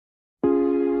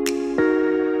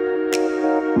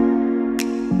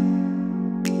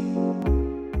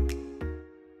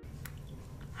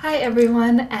Hi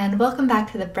everyone, and welcome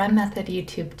back to the Brem Method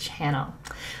YouTube channel.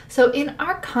 So in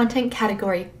our content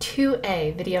category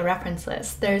 2A video reference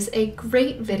list, there's a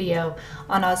great video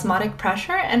on osmotic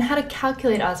pressure and how to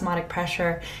calculate osmotic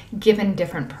pressure given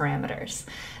different parameters.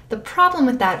 The problem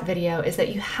with that video is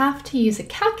that you have to use a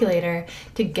calculator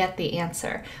to get the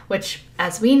answer, which,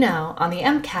 as we know, on the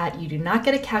MCAT, you do not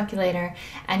get a calculator,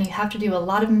 and you have to do a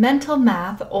lot of mental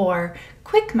math or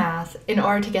quick math in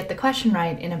order to get the question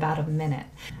right in about a minute.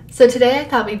 So today I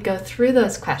thought we'd go through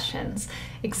those questions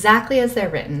exactly as they're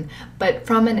written, but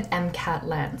from an MCAT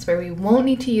lens, where we won't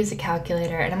need to use a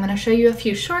calculator, and I'm going to show you a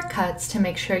few shortcuts to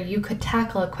make sure you could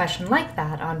tackle a question like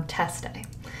that on test day.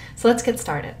 So let's get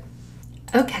started.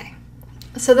 Okay,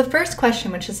 so the first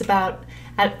question, which is about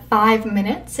at 5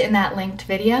 minutes in that linked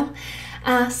video,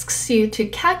 asks you to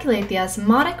calculate the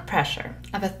osmotic pressure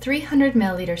of a 300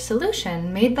 milliliter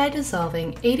solution made by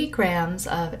dissolving 80 grams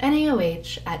of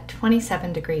NaOH at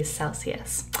 27 degrees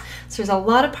Celsius. So there's a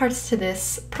lot of parts to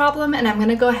this problem, and I'm going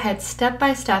to go ahead step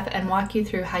by step and walk you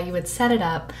through how you would set it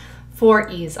up for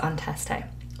ease on test day.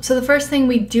 So the first thing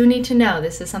we do need to know,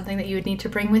 this is something that you would need to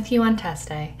bring with you on test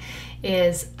day,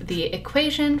 is the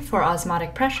equation for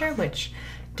osmotic pressure, which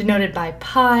denoted by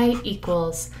pi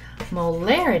equals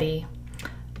molarity,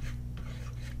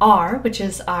 R, which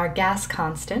is our gas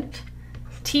constant,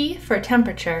 T for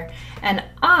temperature, and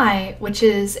I, which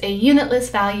is a unitless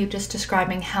value just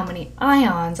describing how many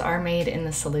ions are made in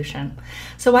the solution.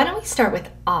 So why don't we start with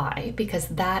I, because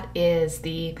that is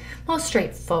the most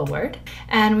straightforward.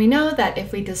 And we know that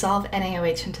if we dissolve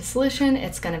NaOH into solution,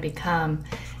 it's going to become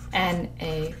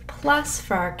Na plus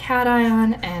for our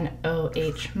cation and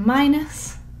OH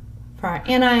minus. For our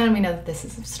anion, we know that this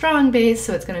is a strong base,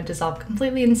 so it's going to dissolve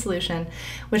completely in solution,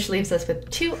 which leaves us with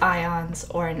 2 ions,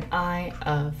 or an I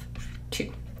of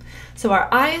 2. So our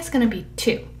I is going to be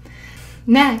 2.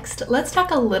 Next, let's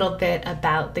talk a little bit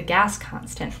about the gas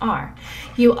constant, R.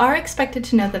 You are expected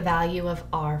to know the value of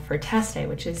R for test day,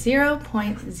 which is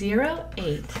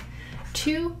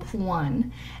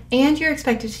 0.0821, and you're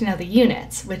expected to know the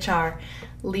units, which are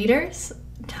liters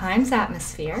times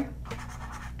atmosphere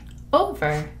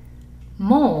over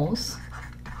moles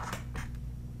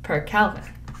per Kelvin.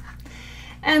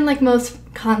 And like most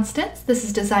constants, this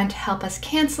is designed to help us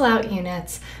cancel out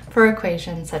units for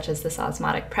equations such as this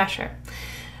osmotic pressure.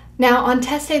 Now on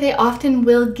test day, they often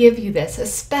will give you this,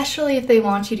 especially if they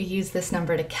want you to use this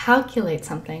number to calculate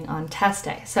something on test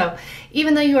day. So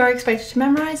even though you are expected to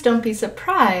memorize, don't be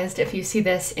surprised if you see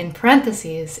this in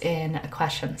parentheses in a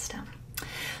question stem.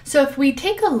 So if we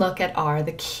take a look at R,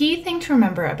 the key thing to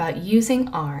remember about using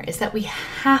R is that we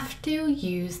have to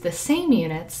use the same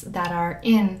units that are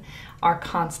in our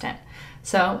constant.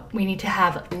 So we need to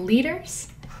have liters,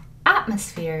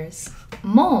 atmospheres,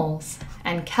 moles,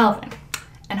 and Kelvin.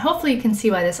 And hopefully you can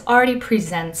see why this already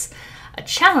presents a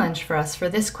challenge for us for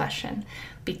this question,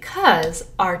 because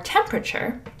our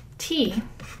temperature, T,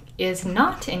 is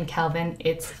not in Kelvin,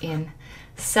 it's in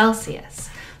Celsius.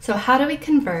 So how do we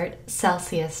convert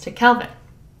Celsius to Kelvin?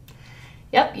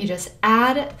 Yep, you just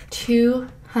add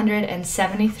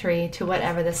 273 to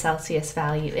whatever the Celsius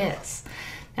value is.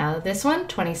 Now this one,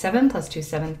 27 plus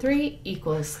 273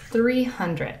 equals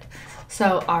 300.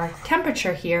 So our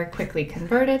temperature here, quickly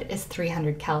converted, is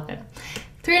 300 Kelvin.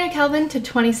 300 Kelvin to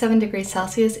 27 degrees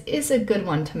Celsius is a good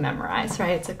one to memorize,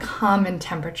 right? It's a common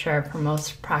temperature for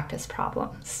most practice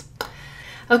problems.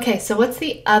 Okay, so what's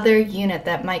the other unit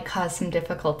that might cause some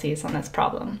difficulties on this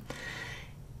problem?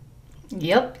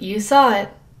 Yep, you saw it.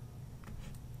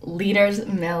 Liters,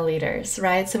 milliliters,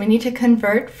 right? So we need to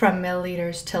convert from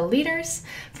milliliters to liters.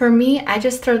 For me, I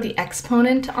just throw the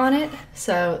exponent on it.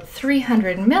 So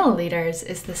 300 milliliters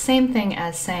is the same thing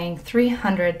as saying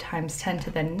 300 times 10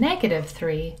 to the negative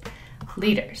 3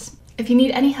 liters. If you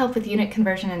need any help with unit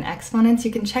conversion and exponents,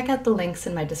 you can check out the links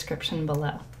in my description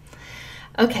below.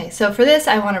 Okay, so for this,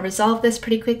 I want to resolve this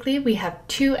pretty quickly. We have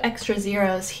 2 extra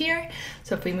zeros here.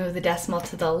 So if we move the decimal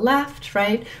to the left,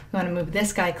 right, we want to move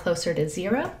this guy closer to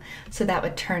 0. So that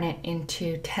would turn it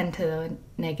into 10 to the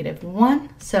negative 1.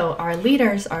 So our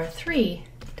liters are 3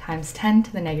 times 10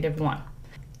 to the negative 1.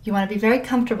 You want to be very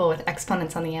comfortable with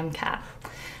exponents on the MCAT.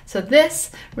 So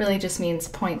this really just means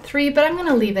 0.3, but I'm going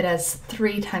to leave it as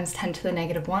 3 times 10 to the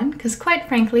negative 1, because quite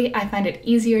frankly, I find it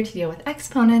easier to deal with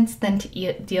exponents than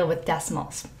to deal with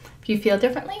decimals. If you feel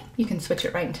differently, you can switch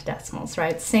it right into decimals,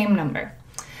 right? Same number.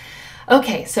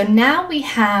 Okay, so now we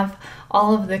have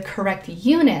all of the correct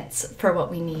units for what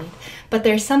we need, but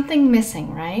there's something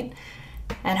missing, right?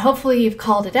 And hopefully you've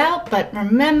called it out, but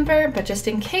remember, but just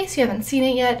in case you haven't seen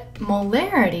it yet,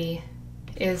 molarity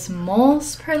is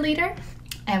moles per liter.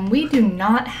 And we do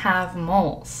not have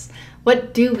moles.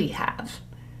 What do we have?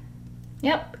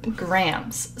 Yep,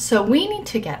 grams. So we need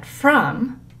to get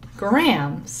from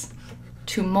grams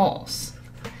to moles.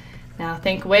 Now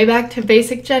think way back to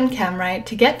basic Gen Chem, right?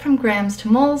 To get from grams to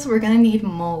moles, we're going to need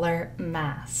molar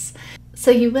mass.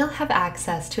 So you will have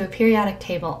access to a periodic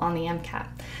table on the MCAT.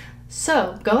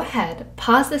 So go ahead,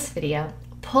 pause this video,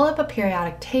 pull up a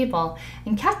periodic table,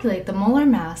 and calculate the molar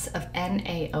mass of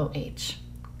NaOH.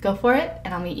 Go for it,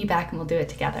 and I'll meet you back and we'll do it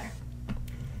together.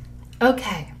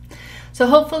 Okay, so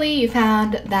hopefully you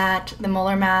found that the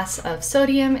molar mass of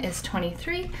sodium is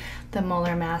 23, the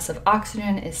molar mass of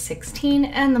oxygen is 16,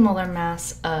 and the molar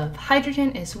mass of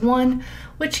hydrogen is 1,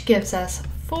 which gives us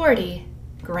 40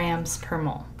 grams per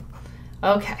mole.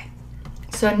 Okay,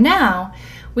 so now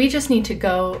we just need to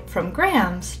go from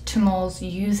grams to moles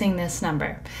using this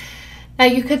number. Now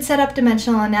you could set up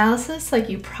dimensional analysis like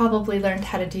you probably learned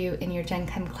how to do in your Gen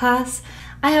Chem class.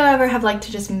 I, however, have liked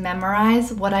to just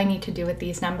memorize what I need to do with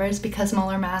these numbers because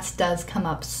molar mass does come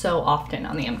up so often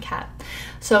on the MCAT.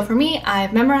 So for me,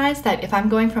 I've memorized that if I'm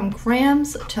going from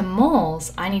grams to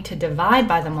moles, I need to divide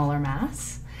by the molar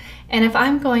mass. And if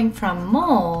I'm going from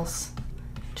moles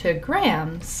to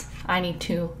grams, I need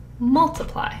to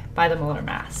multiply by the molar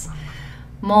mass.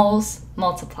 Moles,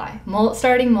 multiply.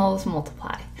 Starting moles,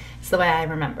 multiply. It's the way I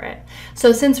remember it.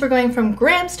 So since we're going from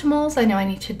grams to moles, I know I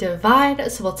need to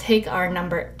divide. So we'll take our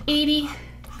number 80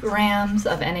 grams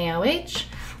of NaOH.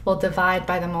 We'll divide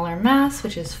by the molar mass,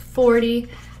 which is 40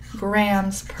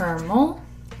 grams per mole.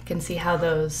 You can see how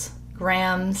those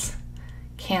grams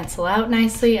cancel out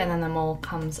nicely, and then the mole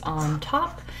comes on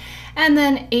top. And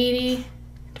then 80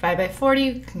 divided by 40,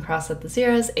 you can cross out the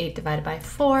zeros. 8 divided by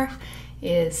 4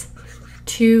 is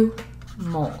 2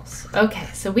 moles. Okay,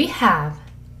 so we have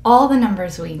all the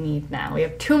numbers we need now. We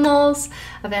have 2 moles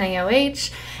of NaOH,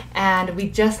 and we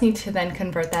just need to then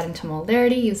convert that into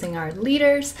molarity using our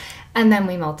liters, and then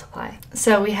we multiply.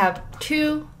 So we have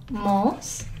 2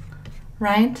 moles,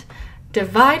 right,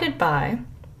 divided by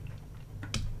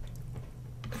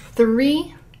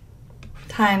 3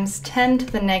 times 10 to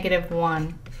the negative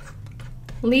 1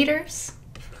 liters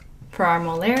for our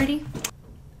molarity,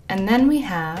 and then we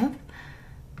have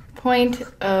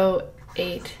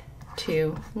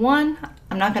 0.0821.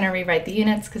 I'm not going to rewrite the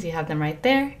units because you have them right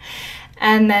there.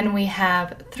 And then we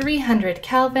have 300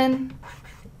 Kelvin,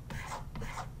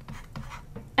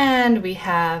 and we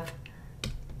have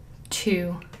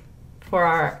 2 for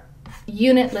our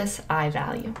unitless I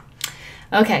value.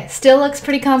 Okay, still looks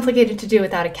pretty complicated to do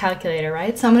without a calculator,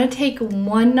 right? So I'm going to take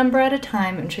one number at a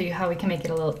time and show you how we can make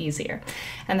it a little easier.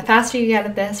 And the faster you get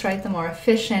at this, right, the more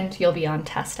efficient you'll be on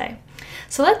test day.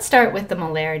 So let's start with the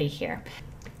molarity here.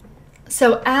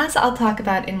 So as I'll talk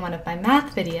about in one of my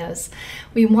math videos,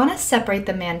 we want to separate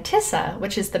the mantissa,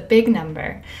 which is the big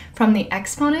number, from the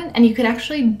exponent, and you could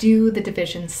actually do the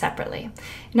division separately.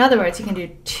 In other words, you can do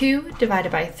 2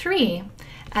 divided by 3,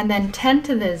 and then 10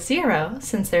 to the 0,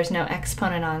 since there's no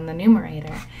exponent on the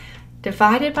numerator,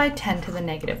 divided by 10 to the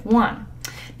negative 1.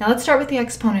 Now let's start with the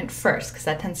exponent first, because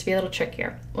that tends to be a little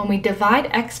trickier. When we divide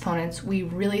exponents, we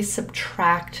really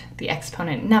subtract the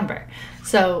exponent number.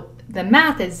 So the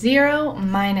math is 0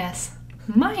 minus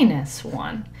minus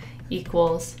 1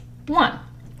 equals 1.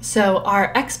 So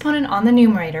our exponent on the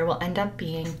numerator will end up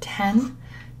being 10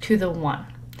 to the 1. All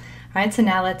right, so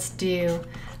now let's do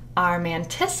our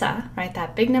mantissa, right,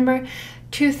 that big number.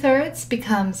 2/3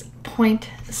 becomes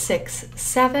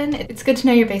 0.67. It's good to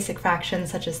know your basic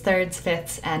fractions such as thirds,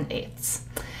 fifths, and eighths.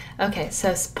 Okay,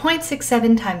 so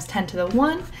 0.67 times 10 to the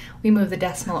 1, we move the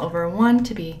decimal over 1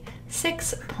 to be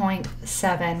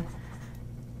 6.7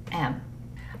 m.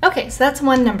 Okay, so that's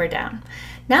one number down.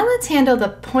 Now let's handle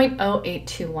the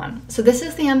 0.0821. So this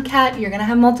is the MCAT. You're going to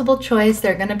have multiple choice.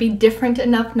 They're going to be different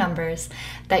enough numbers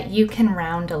that you can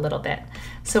round a little bit.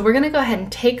 So we're going to go ahead and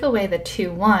take away the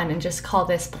 21 and just call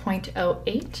this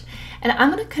 0.08. And I'm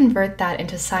going to convert that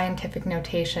into scientific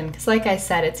notation because, like I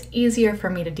said, it's easier for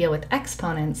me to deal with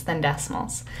exponents than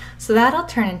decimals. So that'll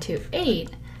turn into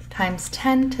 8 times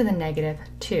 10 to the negative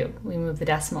 2. We move the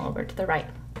decimal over to the right.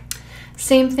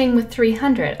 Same thing with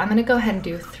 300. I'm going to go ahead and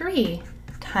do 3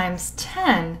 times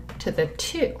 10 to the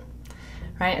 2,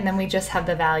 right? And then we just have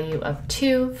the value of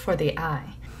 2 for the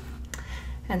I.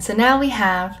 And so now we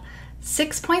have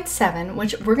 6.7,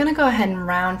 which we're going to go ahead and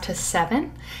round to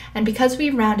 7. And because we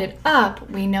rounded up,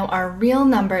 we know our real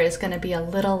number is going to be a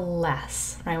little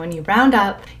less, right? When you round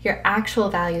up, your actual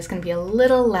value is going to be a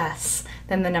little less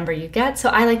than the number you get. So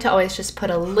I like to always just put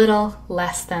a little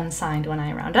less than sign when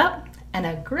I round up and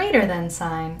a greater than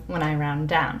sign when I round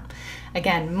down.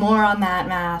 Again, more on that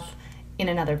math in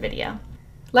another video.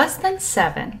 Less than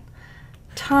 7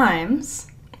 times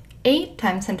 8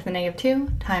 times 10 to the negative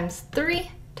 2 times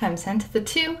 3 times 10 to the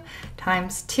 2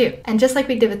 times 2. And just like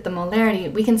we did with the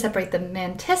molarity, we can separate the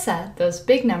mantissa, those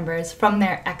big numbers, from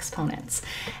their exponents.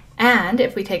 And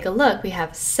if we take a look, we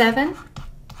have 7,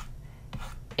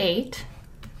 8,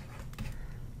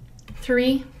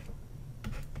 3,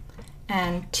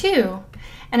 and 2.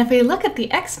 And if we look at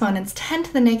the exponents, 10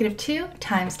 to the negative 2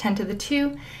 times 10 to the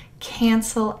 2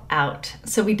 cancel out.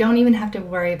 So we don't even have to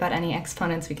worry about any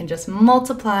exponents. We can just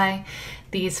multiply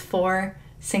these 4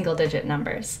 single-digit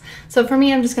numbers. So for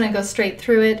me, I'm just going to go straight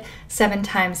through it. 7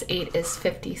 times 8 is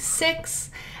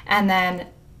 56, and then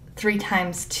 3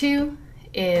 times 2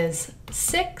 is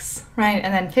 6, right?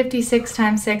 And then 56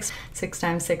 times 6, 6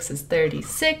 times 6 is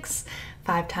 36,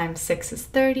 5 times 6 is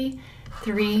 30,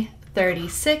 3,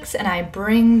 36, and I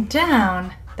bring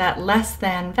down that less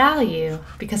than value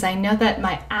because I know that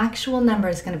my actual number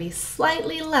is going to be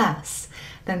slightly less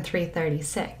than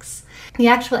 336. The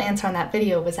actual answer on that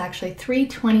video was actually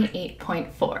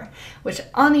 328.4, which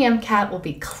on the MCAT will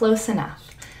be close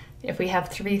enough. If we have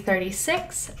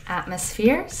 336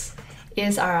 atmospheres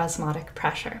is our osmotic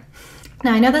pressure.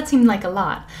 Now I know that seemed like a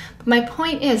lot, but my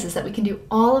point is that we can do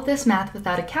all of this math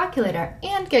without a calculator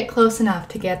and get close enough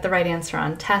to get the right answer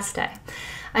on test day.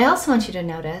 I also want you to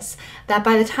notice that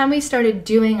by the time we started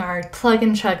doing our plug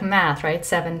and chug math, right,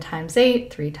 7 times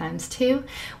 8, 3 times 2,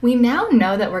 we now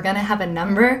know that we're going to have a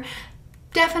number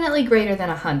definitely greater than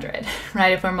 100,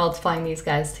 right, if we're multiplying these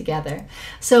guys together.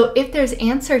 So if there's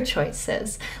answer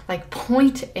choices like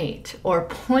 0.8 or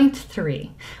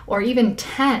 0.3 or even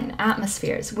 10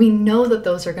 atmospheres, we know that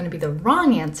those are going to be the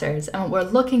wrong answers, and what we're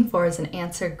looking for is an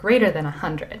answer greater than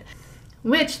 100.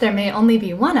 Which there may only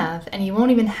be one of, and you won't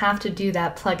even have to do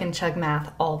that plug and chug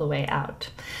math all the way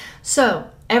out. So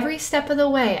every step of the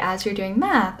way as you're doing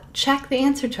math, check the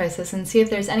answer choices and see if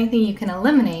there's anything you can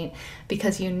eliminate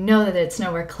because you know that it's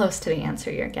nowhere close to the answer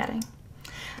you're getting.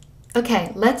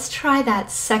 Okay, let's try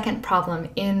that second problem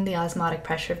in the osmotic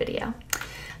pressure video.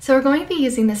 So we're going to be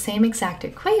using the same exact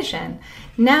equation.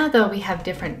 Now though, we have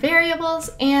different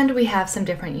variables and we have some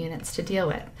different units to deal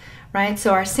with. Right,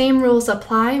 so our same rules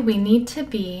apply. We need to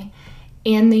be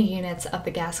in the units of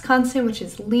the gas constant, which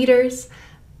is liters,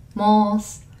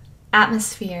 moles,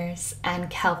 atmospheres, and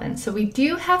Kelvin. So we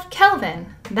do have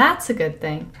Kelvin, that's a good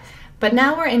thing, but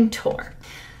now we're in torr.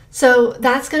 So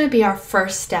that's going to be our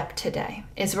first step today,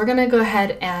 is we're going to go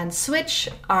ahead and switch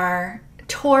our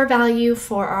torr value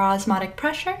for our osmotic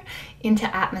pressure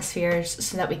into atmospheres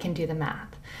so that we can do the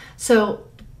math. So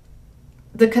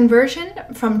the conversion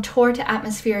from torr to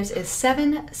atmospheres is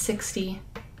 760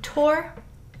 torr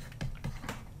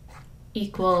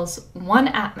equals 1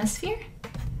 atmosphere.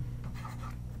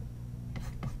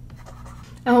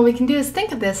 And what we can do is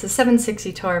think of this as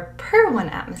 760 torr per 1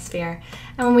 atmosphere.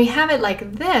 And when we have it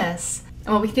like this,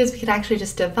 and what we can do is we could actually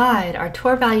just divide our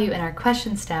torr value in our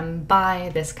question stem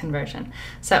by this conversion.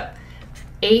 So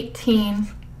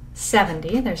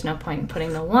 1870, there's no point in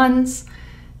putting the ones.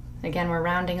 Again, we're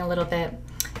rounding a little bit.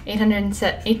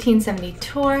 1870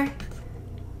 torr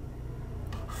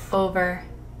over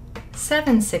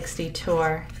 760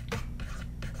 torr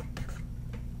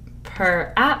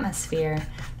per atmosphere.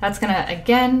 That's going to,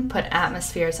 again, put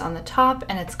atmospheres on the top,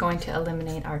 and it's going to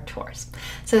eliminate our torrs.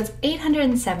 So it's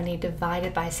 870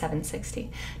 divided by 760.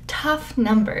 Tough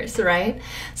numbers, right?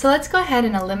 So let's go ahead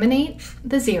and eliminate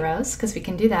the zeros, because we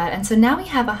can do that. And so now we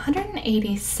have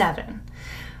 187,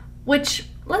 which,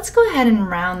 let's go ahead and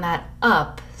round that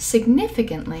up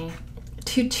significantly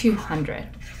to 200. All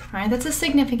right, that's a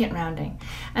significant rounding.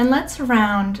 And let's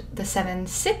round the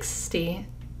 760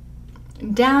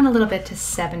 down a little bit to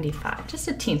 75, just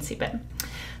a teensy bit.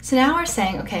 So now we're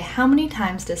saying, okay, how many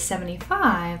times does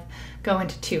 75 go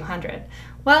into 200?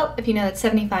 Well, if you know that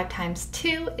 75 times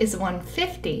 2 is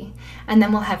 150, and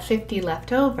then we'll have 50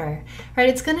 left over, right?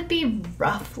 It's going to be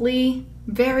roughly,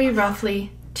 very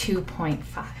roughly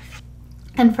 2.5.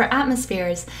 And for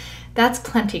atmospheres, that's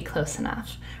plenty close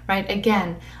enough, right?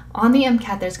 Again, on the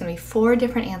MCAT, there's going to be 4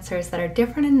 different answers that are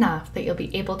different enough that you'll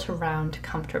be able to round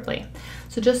comfortably.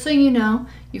 So just so you know,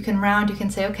 you can round, you can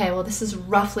say, okay, well, this is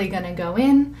roughly going to go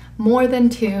in more than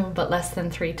 2, but less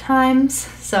than 3 times.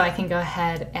 So I can go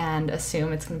ahead and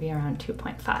assume it's going to be around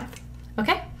 2.5.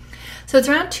 Okay? So it's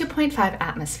around 2.5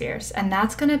 atmospheres, and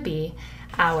that's going to be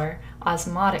our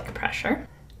osmotic pressure.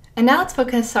 And now let's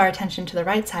focus our attention to the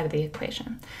right side of the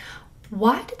equation.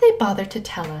 Why did they bother to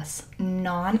tell us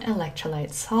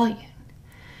non-electrolyte solute?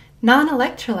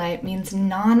 Non-electrolyte means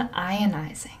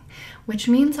non-ionizing, which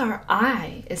means our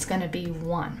I is going to be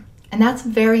 1. And that's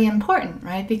very important,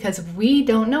 right? Because we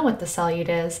don't know what the solute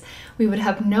is. We would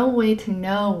have no way to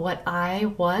know what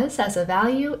I was as a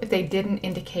value if they didn't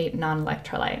indicate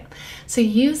non-electrolyte. So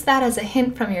use that as a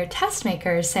hint from your test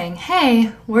makers saying,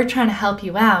 hey, we're trying to help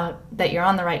you out, that you're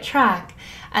on the right track,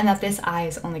 and that this I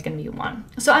is only going to be 1.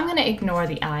 So I'm going to ignore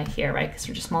the I here, right? Because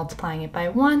we're just multiplying it by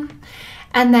 1.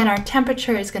 And then our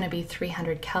temperature is going to be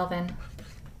 300 Kelvin,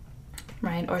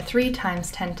 right? Or 3 times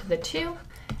 10 to the 2.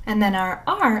 And then our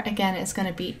R, again, is going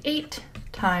to be 8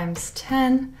 times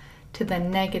 10 to the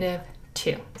negative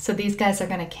 2. So these guys are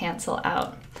going to cancel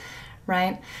out,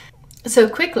 right? So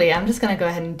quickly, I'm just going to go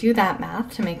ahead and do that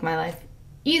math to make my life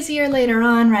easier later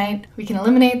on, right? We can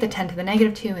eliminate the 10 to the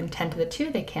negative 2 and 10 to the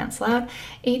 2. They cancel out.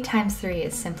 8 times 3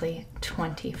 is simply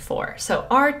 24. So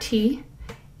RT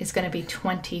is going to be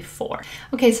 24.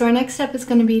 Okay, so our next step is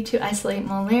going to be to isolate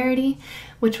molarity,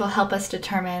 which will help us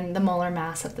determine the molar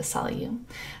mass of the solute.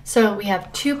 So we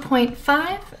have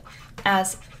 2.5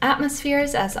 as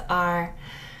atmospheres as our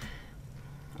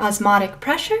osmotic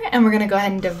pressure, and we're going to go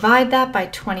ahead and divide that by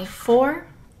 24,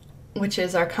 which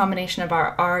is our combination of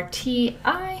our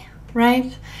RTI,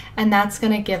 right? And that's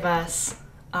going to give us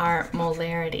our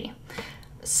molarity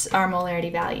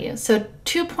value. So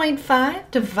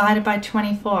 2.5 divided by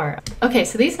 24. Okay,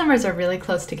 so these numbers are really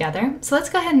close together. So let's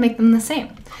go ahead and make them the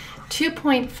same.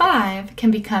 2.5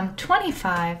 can become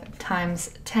 25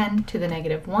 times 10 to the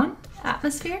negative 1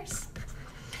 atmospheres.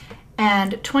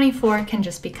 And 24 can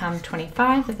just become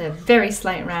 25 with a very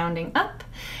slight rounding up.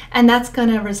 And that's going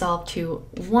to resolve to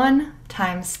 1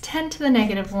 times 10 to the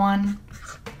negative 1,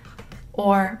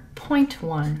 or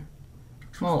 0.1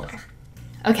 molar.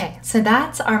 Okay, so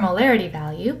that's our molarity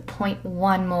value,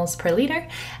 0.1 moles per liter.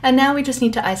 And now we just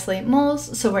need to isolate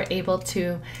moles so we're able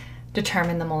to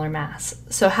determine the molar mass.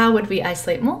 So how would we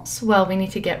isolate moles? Well, we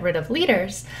need to get rid of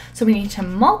liters, so we need to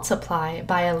multiply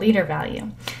by a liter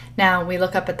value. Now we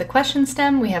look up at the question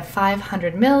stem, we have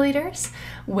 500 milliliters,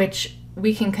 which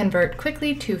we can convert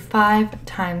quickly to 5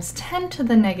 times 10 to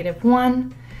the negative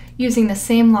 1 using the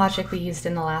same logic we used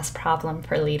in the last problem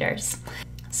for liters.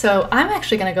 So I'm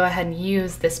actually going to go ahead and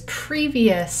use this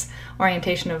previous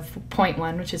orientation of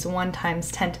 0.1, which is 1 times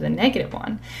 10 to the negative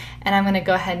 1, and I'm going to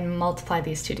go ahead and multiply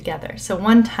these two together. So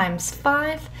 1 times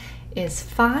 5 is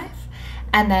 5,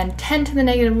 and then 10 to the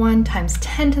negative 1 times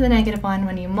 10 to the negative 1,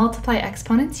 when you multiply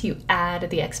exponents, you add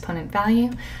the exponent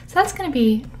value. So that's going to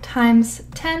be times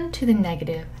 10 to the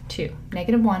negative 2.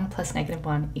 Negative 1 plus negative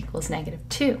 1 equals negative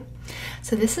 2.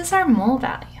 So this is our mole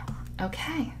value.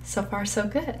 Okay, so far so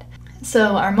good.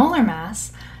 So our molar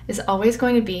mass is always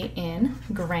going to be in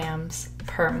grams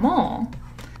per mole.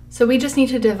 So we just need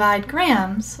to divide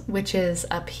grams, which is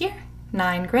up here,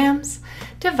 9 grams,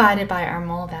 divided by our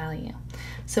mole value.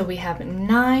 So we have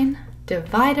 9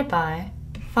 divided by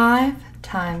 5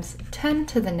 times 10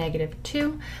 to the negative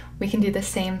 2. We can do the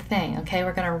same thing, okay?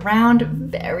 We're going to round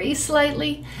very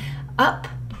slightly up,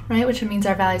 right, which means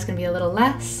our value is going to be a little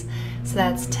less. So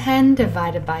that's 10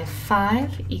 divided by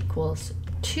 5 equals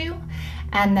 2,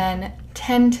 and then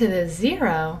 10 to the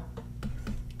 0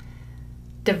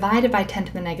 divided by 10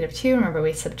 to the negative 2. Remember,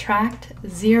 we subtract.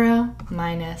 0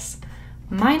 minus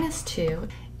minus 2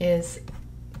 is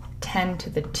 10 to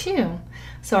the 2.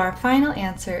 So our final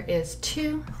answer is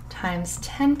 2 times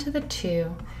 10 to the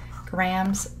 2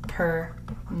 grams per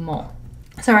mole.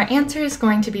 So our answer is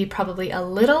going to be probably a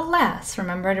little less.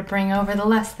 Remember to bring over the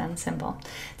less than symbol.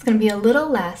 It's going to be a little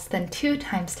less than 2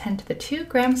 times 10 to the 2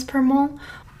 grams per mole,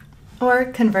 or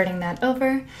converting that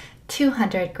over,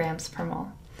 200 grams per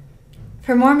mole.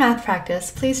 For more math practice,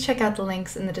 please check out the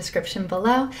links in the description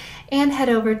below and head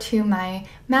over to my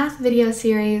math video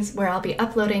series where I'll be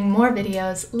uploading more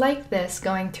videos like this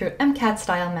going through MCAT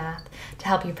style math to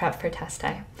help you prep for test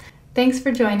day. Thanks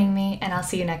for joining me, and I'll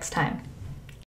see you next time.